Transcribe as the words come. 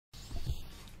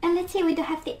And let's see, we do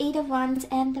have the Eight of Wands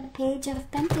and the Page of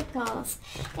Pentacles.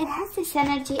 It has this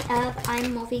energy of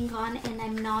I'm moving on and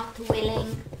I'm not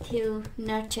willing to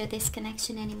nurture this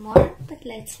connection anymore. But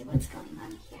let's see what's going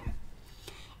on here.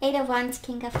 Eight of Wands,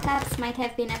 King of Cups, might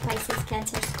have been a Pisces,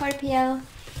 Cancer, Scorpio.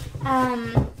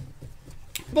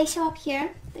 They show up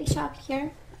here.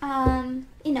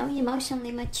 You know,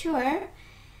 emotionally mature,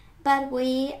 but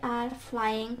we are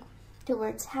flying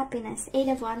towards happiness. Eight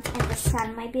of Wands and the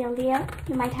Sun might be a Leo.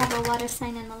 You might have a water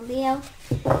sign and a Leo.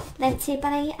 Let's see,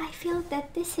 but I feel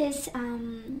that this is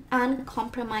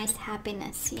uncompromised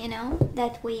happiness, you know,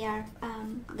 that we are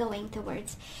going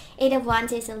towards. Eight of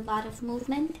Wands is a lot of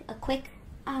movement, a quick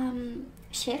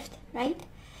shift, right?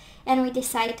 And we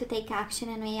decide to take action,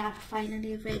 and we are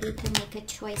finally ready to make a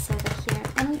choice over here.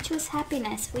 And we choose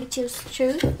happiness, we choose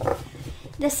truth.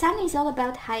 The Sun is all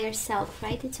about higher self,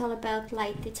 right? It's all about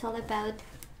light. It's all about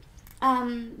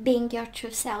being your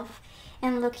true self.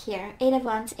 And look here, Eight of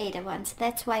Wands, Eight of Wands.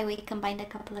 That's why we combined a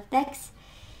couple of decks.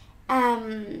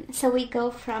 So we go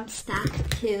from stuck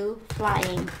to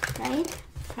flying, right?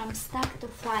 From stuck to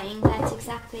flying. That's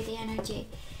exactly the energy.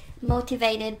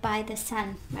 Motivated by the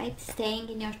Sun, right? Staying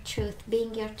in your truth,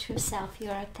 being your true self,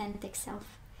 your authentic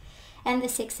self. And the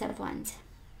Six of Wands.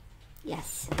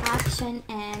 Yes, action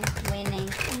and winning.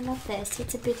 I love this.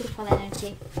 It's a beautiful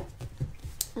energy,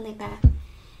 Libra.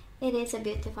 It is a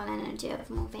beautiful energy of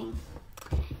moving.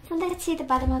 So let's see the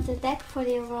bottom of the deck for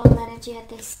the overall energy at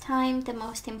this time. The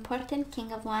most important,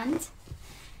 King of Wands,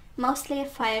 mostly a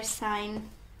fire sign,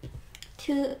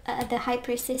 the High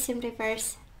Priestess in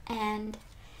reverse, and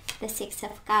the Six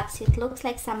of Cups. It looks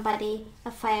like somebody,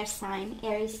 a fire sign,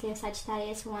 Aries, Leo,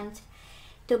 Sagittarius, wants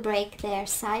to break their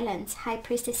silence. High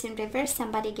Priestess in reverse,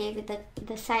 somebody gave it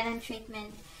the silent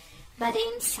treatment, but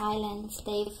in silence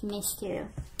they've missed you.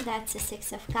 That's the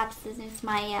Six of Cups. This is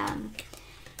my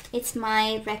it's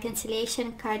my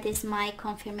reconciliation card, is my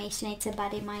confirmation. It's a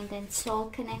body, mind and soul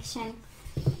connection,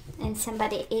 and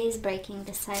somebody is breaking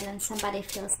the silence. Somebody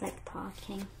feels like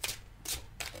talking.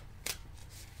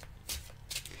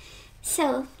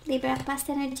 So Libra, past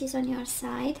energies on your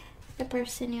side, the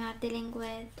person you are dealing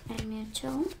with, and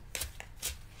mutual.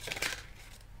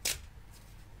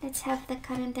 Let's have the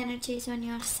current energies on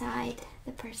your side,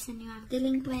 the person you are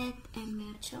dealing with, and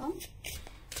mutual.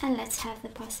 And let's have the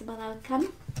possible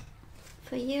outcome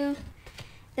for you,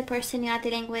 the person you are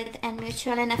dealing with, and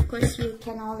mutual. And of course you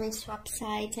can always swap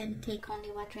sides and take only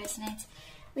what resonates.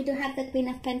 We do have the Queen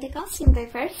of Pentacles in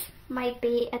reverse. Might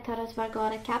be a Taurus, Virgo,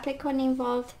 or a Capricorn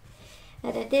involved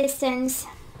at a distance.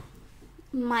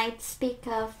 Might speak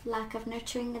of lack of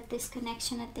nurturing of this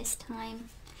connection at this time.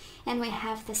 And we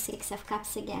have the Six of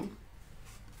Cups again.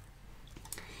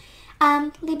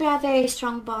 Libra, very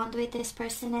strong bond with this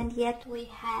person, and yet we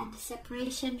had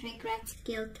separation, regrets,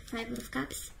 guilt, Five of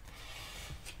Cups.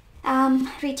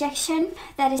 Rejection,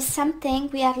 that is something,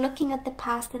 we are looking at the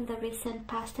past and the recent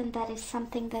past, and that is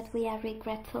something that we are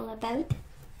regretful about.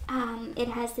 It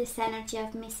has this energy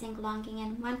of missing, longing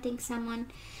and wanting someone,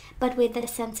 but with a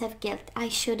sense of guilt. I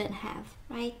shouldn't have,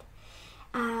 right?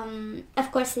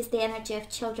 Of course, it's the energy of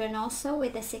children also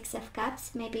with the Six of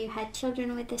Cups. Maybe you had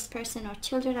children with this person, or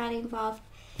children are involved,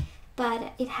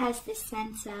 but it has this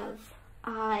sense of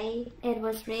it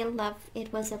was real love,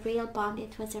 it was a real bond,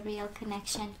 it was a real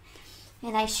connection,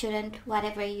 and I shouldn't,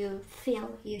 whatever you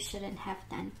feel, you shouldn't have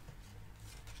done.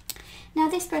 Now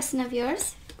this person of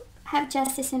yours have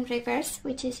Justice in reverse,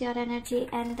 which is your energy,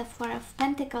 and the Four of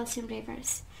Pentacles in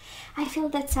reverse. I feel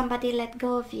that somebody let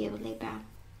go of you, Libra.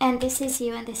 And this is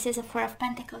you, and this is a Four of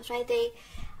Pentacles, right? They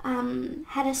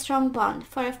had a strong bond.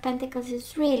 Four of Pentacles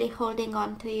is really holding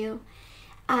on to you,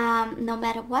 no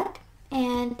matter what.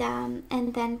 And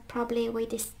then probably with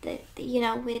this, you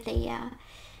know, with the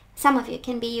some of you,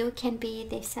 can be you, can be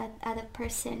this other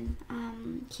person.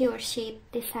 He or she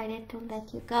decided to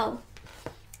let you go,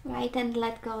 right? And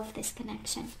let go of this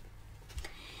connection.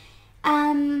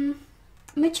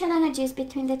 Mutual energies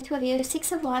between the two of you.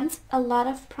 Six of Wands, a lot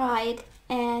of pride,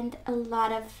 and a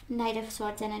lot of Knight of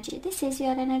Swords energy. This is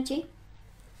your energy.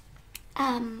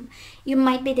 You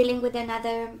might be dealing with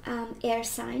another air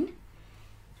sign,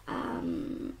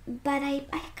 but I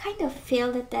kind of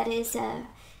feel that that is a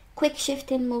quick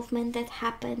shift in movement that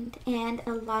happened, and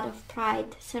a lot of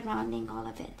pride surrounding all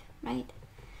of it, right?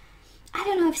 I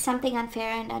don't know if something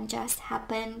unfair and unjust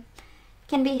happened.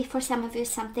 Can be for some of you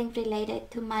something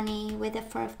related to money with the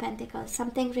Four of Pentacles,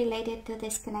 something related to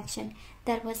this connection.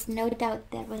 There was no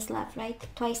doubt there was love, right?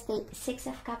 Twice the Six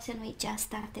of Cups, and we just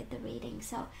started the reading,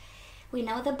 so we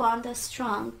know the bond was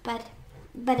strong, but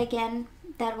again,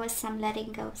 there was some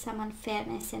letting go, some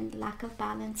unfairness and lack of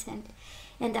balance, and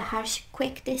and a harsh,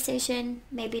 quick decision,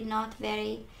 maybe not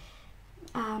very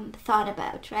thought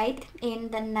about, right?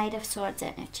 In the Knight of Swords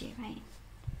energy, right?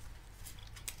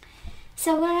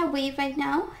 So where are we right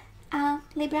now?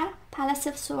 Libra, Palace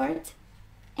of Swords,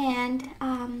 and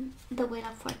the Wheel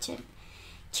of Fortune.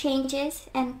 Changes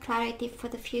and clarity for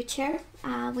the future.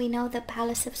 We know the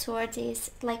Palace of Swords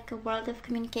is like a world of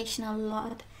communication, a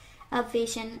lot of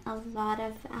vision, a lot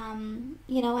of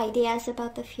ideas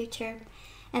about the future,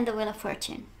 and the Wheel of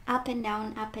Fortune, up and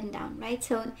down, right?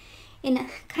 So in a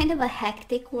kind of a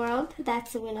hectic world,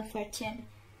 that's the Wheel of Fortune.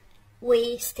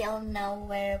 We still know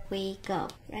where we go,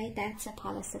 right? That's a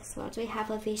Palace of Swords. We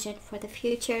have a vision for the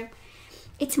future.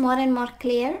 It's more and more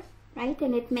clear, right?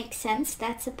 And it makes sense.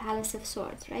 That's a Palace of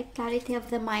Swords, right? Clarity of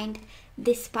the mind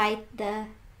despite the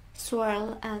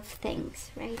swirl of things,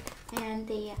 right? And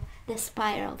the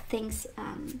spiral, things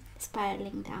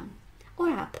spiraling down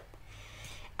or up.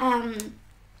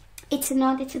 It's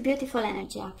a beautiful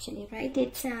energy actually, right?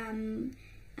 It's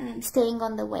staying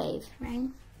on the wave, right?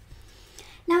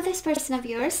 Now this person of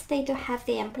yours, they do have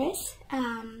the Empress,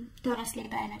 Taurus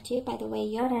Libra energy. By the way,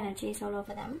 your energy is all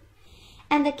over them.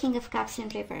 And the King of Cups in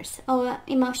reverse.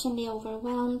 Emotionally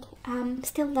overwhelmed,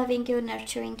 still loving you,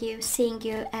 nurturing you, seeing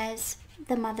you as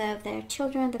the mother of their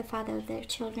children, the father of their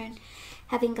children,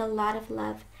 having a lot of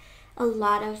love, a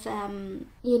lot of,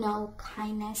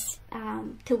 kindness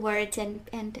towards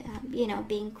and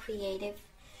being creative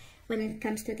when it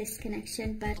comes to this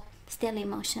connection, but still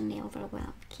emotionally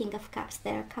overwhelmed. King of Cups,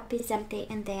 their cup is empty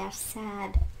and they are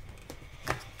sad.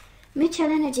 Mutual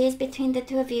energies between the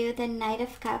two of you, the Knight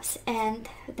of Cups and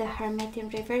the Hermit in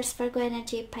reverse. Virgo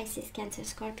energy, Pisces, Cancer,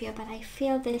 Scorpio. But I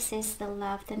feel this is the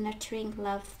love, the nurturing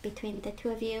love between the two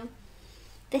of you.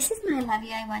 This is my love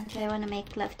you, I want to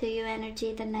make love to you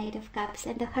energy, the Knight of Cups.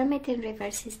 And the Hermit in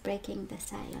reverse is breaking the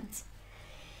silence.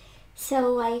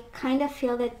 So I kind of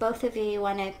feel that both of you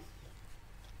want to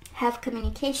have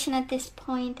communication at this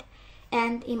point,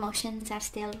 and emotions are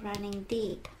still running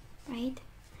deep, right?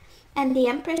 And the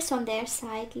Empress on their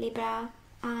side, Libra,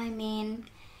 I mean,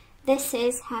 this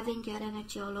is having your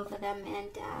energy all over them and,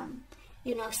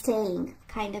 staying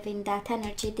kind of in that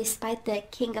energy despite the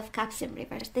King of Cups in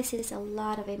reverse. This is a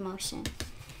lot of emotion.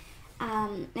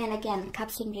 And again,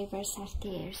 Cups in reverse are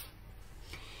tears.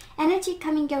 Energy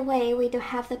coming your way, we do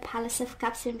have the Palace of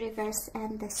Cups in reverse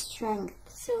and the Strength.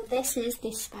 So this is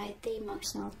despite the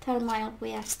emotional turmoil,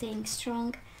 we are staying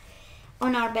strong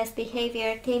on our best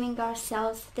behavior, taming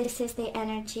ourselves. This is the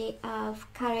energy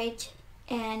of courage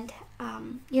and,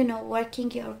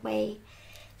 working your way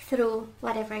through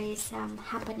whatever is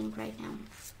happening right now.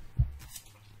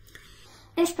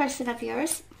 This person of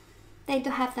yours, they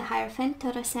do have the Hierophant,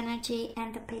 Taurus energy,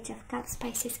 and the Page of Cups,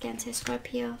 Pisces, Cancer,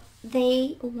 Scorpio.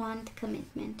 They want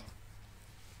commitment.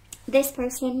 This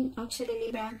person, actually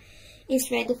Libra,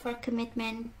 is ready for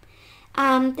commitment.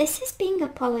 This is being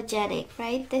apologetic,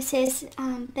 right? This is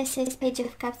Page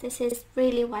of Cups. This is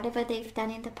really whatever they've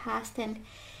done in the past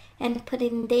and put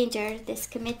in danger this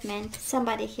commitment.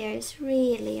 Somebody here is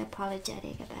really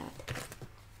apologetic about.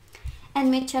 And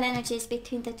mutual energies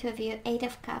between the two of you, 8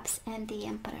 of Cups and the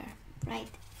Emperor, right?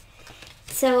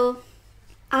 So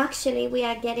actually we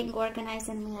are getting organized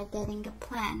and we are getting a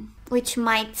plan, which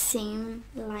might seem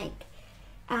like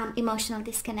emotional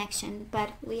disconnection,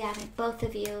 but we are, both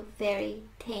of you, very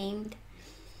tamed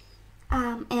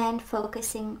and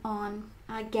focusing on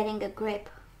getting a grip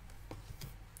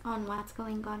on what's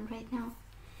going on right now.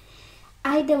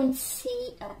 I don't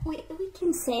see, we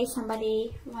can say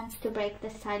somebody wants to break the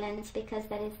silence because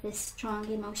there is this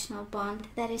strong emotional bond.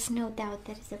 There is no doubt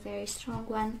that is a very strong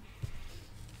one.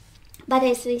 But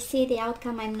as we see the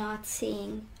outcome, I'm not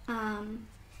seeing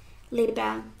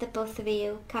Libra, the both of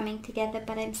you coming together,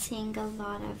 but I'm seeing a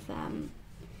lot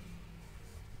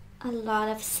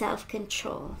of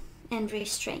self-control and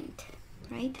restraint,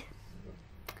 right?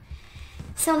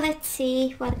 So let's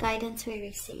see what guidance we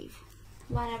receive.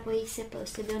 What are we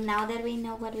supposed to do now that we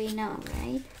know what we know,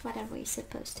 right? What are we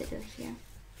supposed to do here?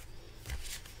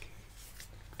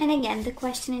 And again, the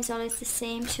question is always the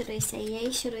same. Should we say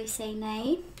yay? Should we say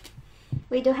nay?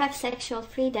 We do have sexual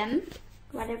freedom,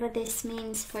 whatever this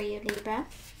means for you, Libra.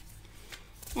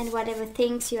 And whatever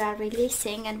things you are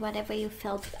releasing and whatever you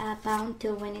felt bound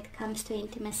to when it comes to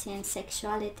intimacy and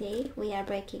sexuality, we are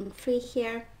breaking free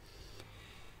here.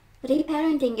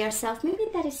 Reparenting yourself, maybe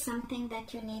that is something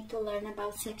that you need to learn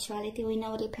about sexuality. We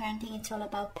know reparenting, it's all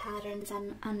about patterns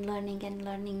and unlearning and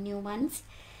learning new ones.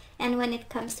 And when it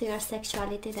comes to your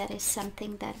sexuality, that is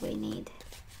something that we need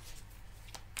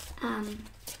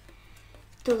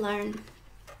to learn.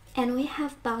 And we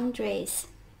have boundaries.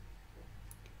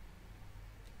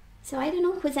 So I don't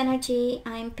know whose energy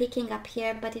I'm picking up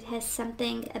here, but it has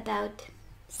something about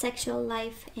sexual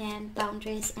life and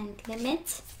boundaries and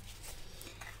limits,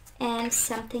 and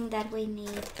something that we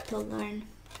need to learn.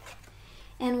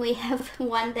 And we have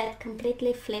one that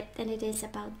completely flipped, and it is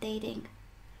about dating.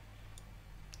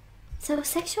 So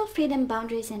sexual freedom,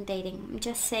 boundaries, and dating. I'm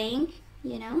just saying,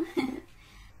 you know.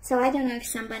 So I don't know if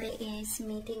somebody is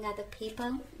meeting other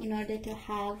people in order to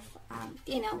have,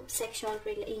 you know, sexual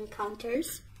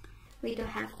encounters. We do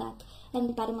have that. And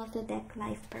the bottom of the deck,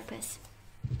 life purpose.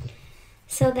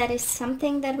 So that is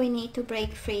something that we need to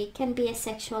break free. Can be a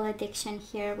sexual addiction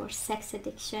here, or sex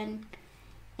addiction.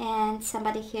 And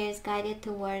somebody here is guided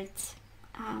towards,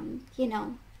 you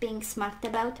know, being smart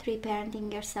about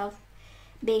reparenting yourself,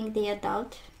 being the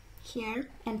adult here,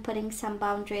 and putting some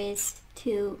boundaries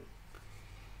to,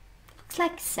 looks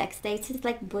like sex dates, it's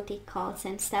like booty calls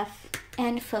and stuff,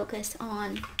 and focus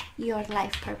on your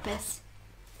life purpose.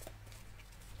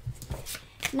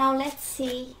 Now let's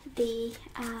see the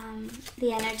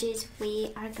energies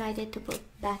we are guided to put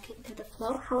back into the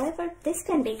flow. However, this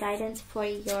can be guidance for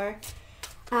your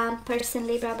person,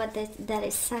 Libra, but that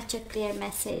is such a clear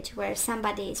message where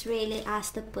somebody is really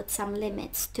asked to put some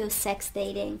limits to sex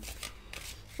dating,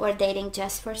 or dating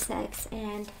just for sex,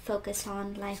 and focus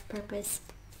on life purpose.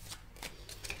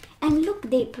 And look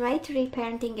deep, right?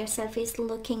 Reparenting yourself is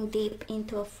looking deep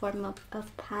into a form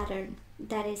of pattern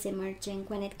that is emerging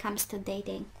when it comes to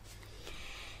dating.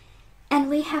 And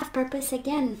we have purpose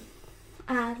again.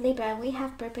 Libra, we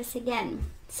have purpose again.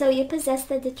 So you possess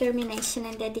the determination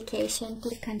and dedication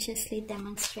to consciously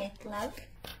demonstrate love.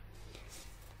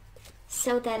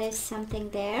 So that is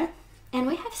something there. And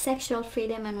we have sexual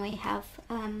freedom, and we have,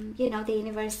 you know, the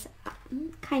universe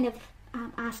kind of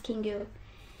asking you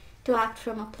to act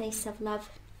from a place of love.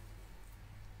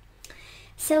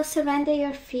 So surrender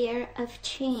your fear of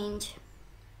change.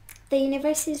 The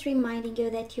universe is reminding you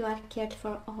that you are cared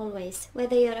for always.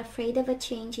 Whether you're afraid of a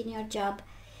change in your job,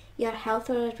 your health,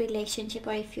 or a relationship,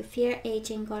 or if you fear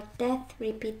aging or death,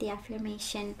 repeat the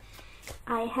affirmation.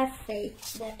 I have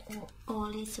faith that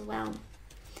all is well.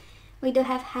 We do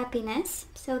have happiness,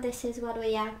 so this is what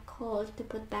we are called to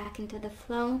put back into the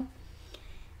flow.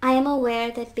 I am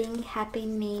aware that being happy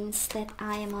means that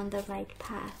I am on the right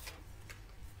path.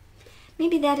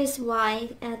 Maybe that is why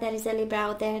there is a Libra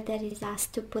out there that is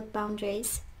asked to put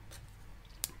boundaries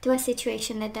to a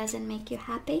situation that doesn't make you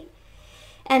happy,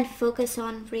 and focus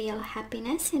on real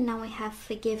happiness. And now we have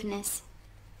forgiveness.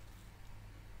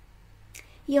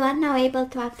 You are now able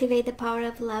to activate the power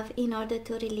of love in order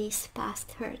to release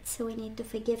past hurt. So we need to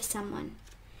forgive someone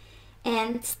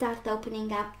and start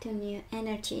opening up to new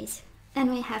energies. And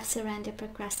we have surrender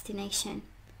procrastination.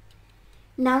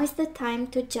 Now is the time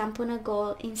to jump on a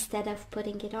goal instead of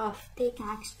putting it off.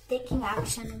 Taking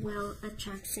action will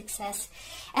attract success.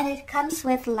 And it comes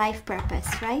with life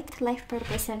purpose, right? Life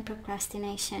purpose and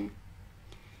procrastination.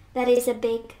 That is a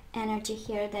big energy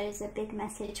here. There is a big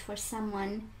message for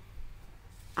someone.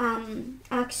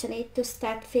 Actually, to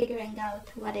start figuring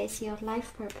out what is your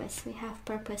life purpose. We have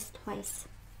purpose twice.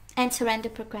 And surrender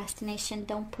procrastination.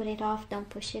 Don't put it off. Don't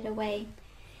push it away.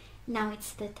 Now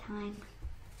it's the time.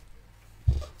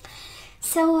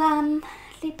 So,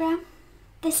 Libra,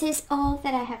 this is all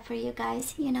that I have for you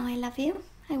guys. You know I love you.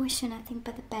 I wish you nothing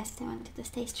but the best. I want you to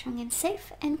stay strong and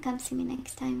safe. And come see me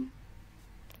next time.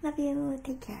 Love you.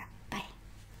 Take care.